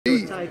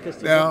take us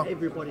to now, what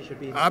everybody should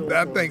be? I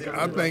think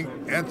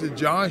Anthony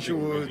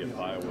Joshua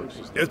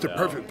is the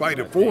perfect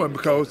fighter for him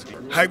because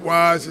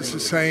height-wise it's the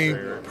same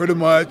pretty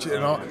much,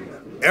 and all.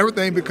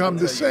 Everything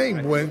becomes the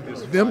same when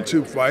them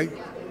two fight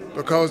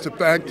because the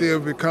fact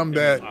they'll become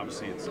that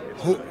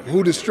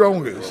who the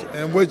strongest,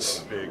 and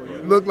which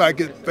look like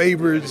it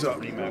favors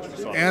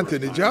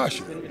Anthony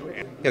Joshua.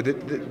 Yeah,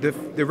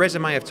 the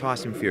resume of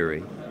Tyson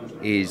Fury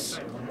is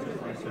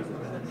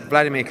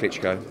Vladimir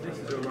Klitschko,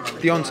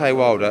 Deontay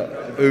Wilder,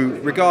 who,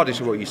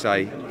 regardless of what you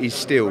say, is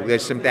still,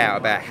 there's some doubt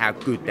about how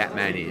good that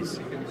man is.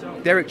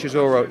 Derek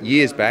Chisora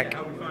years back,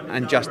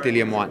 and just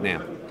Dillian White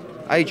now.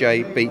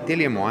 AJ beat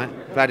Dillian White,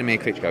 Vladimir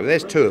Klitschko.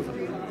 There's two of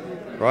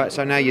them, right?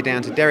 So now you're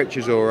down to Derek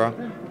Chisora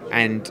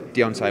and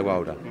Deontay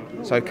Wilder.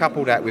 So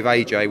couple that with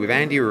AJ, with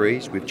Andy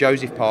Ruiz, with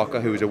Joseph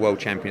Parker, who was a world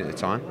champion at the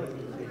time,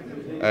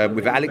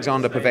 with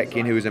Alexander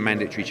Povetkin, who was a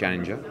mandatory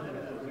challenger.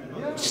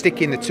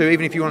 Stick in the two,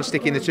 even if you want to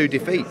stick in the two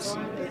defeats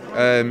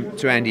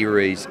to Andy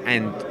Ruiz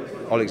and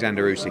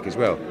Alexander Usyk as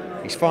well.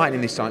 He's fighting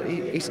in this time.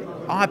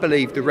 I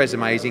believe the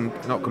resume is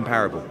not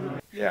comparable.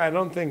 Yeah, I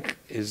don't think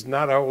his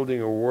not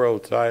holding a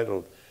world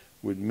title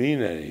would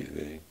mean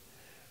anything.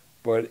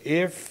 But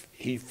if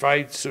he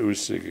fights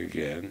Usyk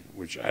again,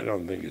 which I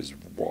don't think is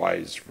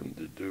wise for him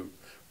to do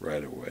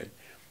right away,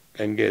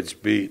 and gets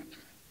beat,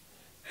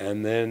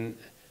 and then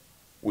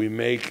we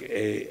make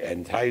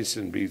and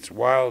Tyson beats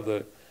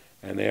Wilder,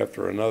 and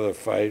after another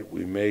fight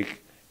we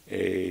make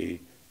a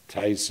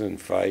Tyson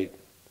fight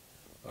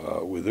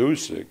with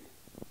Usyk,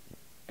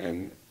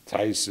 and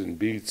Tyson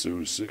beats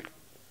Usyk,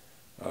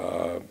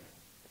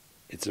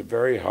 it's a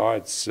very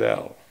hard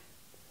sell,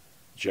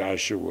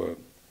 Joshua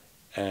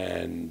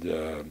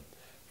and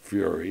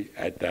Fury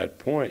at that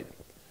point.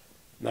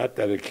 Not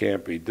that it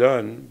can't be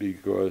done,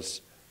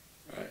 because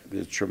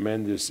there's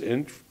tremendous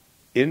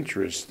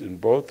interest in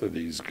both of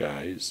these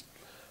guys,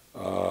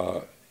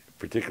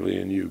 particularly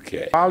in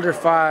UK. Wilder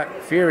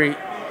fought Fury.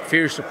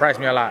 Fury surprised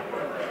me a lot.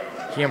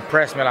 He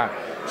impressed me a lot.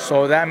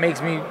 So that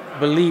makes me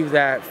believe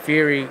that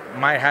Fury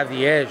might have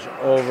the edge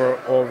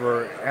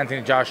over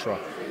Anthony Joshua.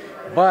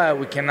 But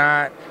we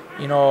cannot,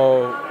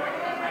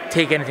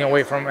 take anything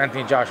away from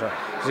Anthony Joshua.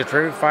 He's a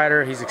terrific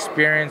fighter. He's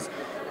experienced,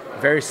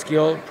 very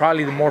skilled,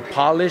 probably the more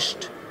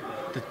polished,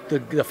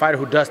 the fighter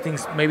who does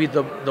things maybe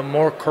the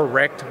more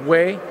correct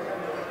way,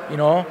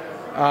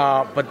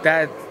 But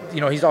that,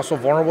 he's also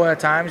vulnerable at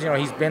times.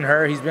 He's been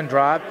hurt, he's been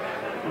dropped,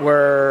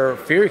 where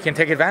Fury can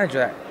take advantage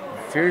of that.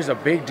 Fury's a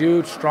big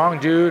dude, strong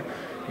dude.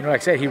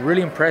 Like I said, he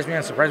really impressed me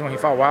and surprised me when he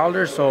fought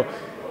Wilder. So,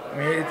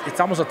 it's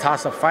almost a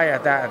toss-up fight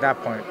at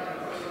that point.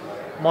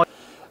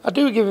 I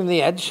do give him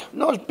the edge.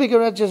 Not as big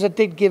a edge as I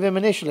did give him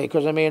initially,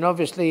 because,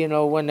 obviously,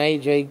 when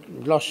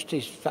AJ lost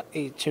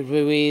to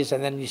Ruiz,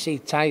 and then you see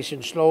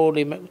Tyson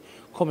slowly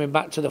coming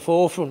back to the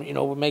forefront,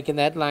 making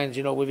the headlines,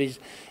 with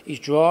his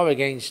draw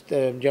against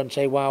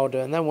Deontay Wilder.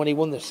 And then when he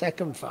won the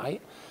second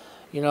fight,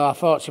 I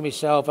thought to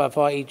myself, I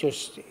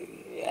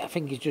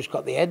think he's just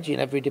got the edge in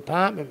every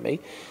department, me.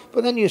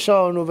 But then you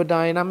saw another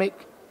dynamic,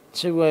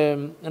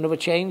 another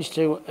change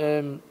to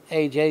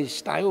AJ's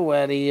style,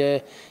 where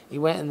he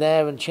went in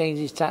there and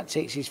changed his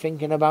tactics. He's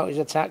thinking about his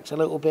attacks a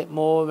little bit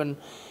more, and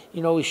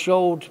he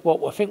showed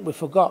what I think we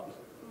forgot,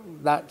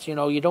 that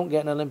you don't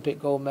get an Olympic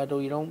gold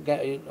medal, you don't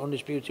get an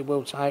undisputed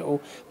world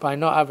title by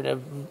not having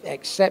an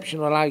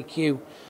exceptional IQ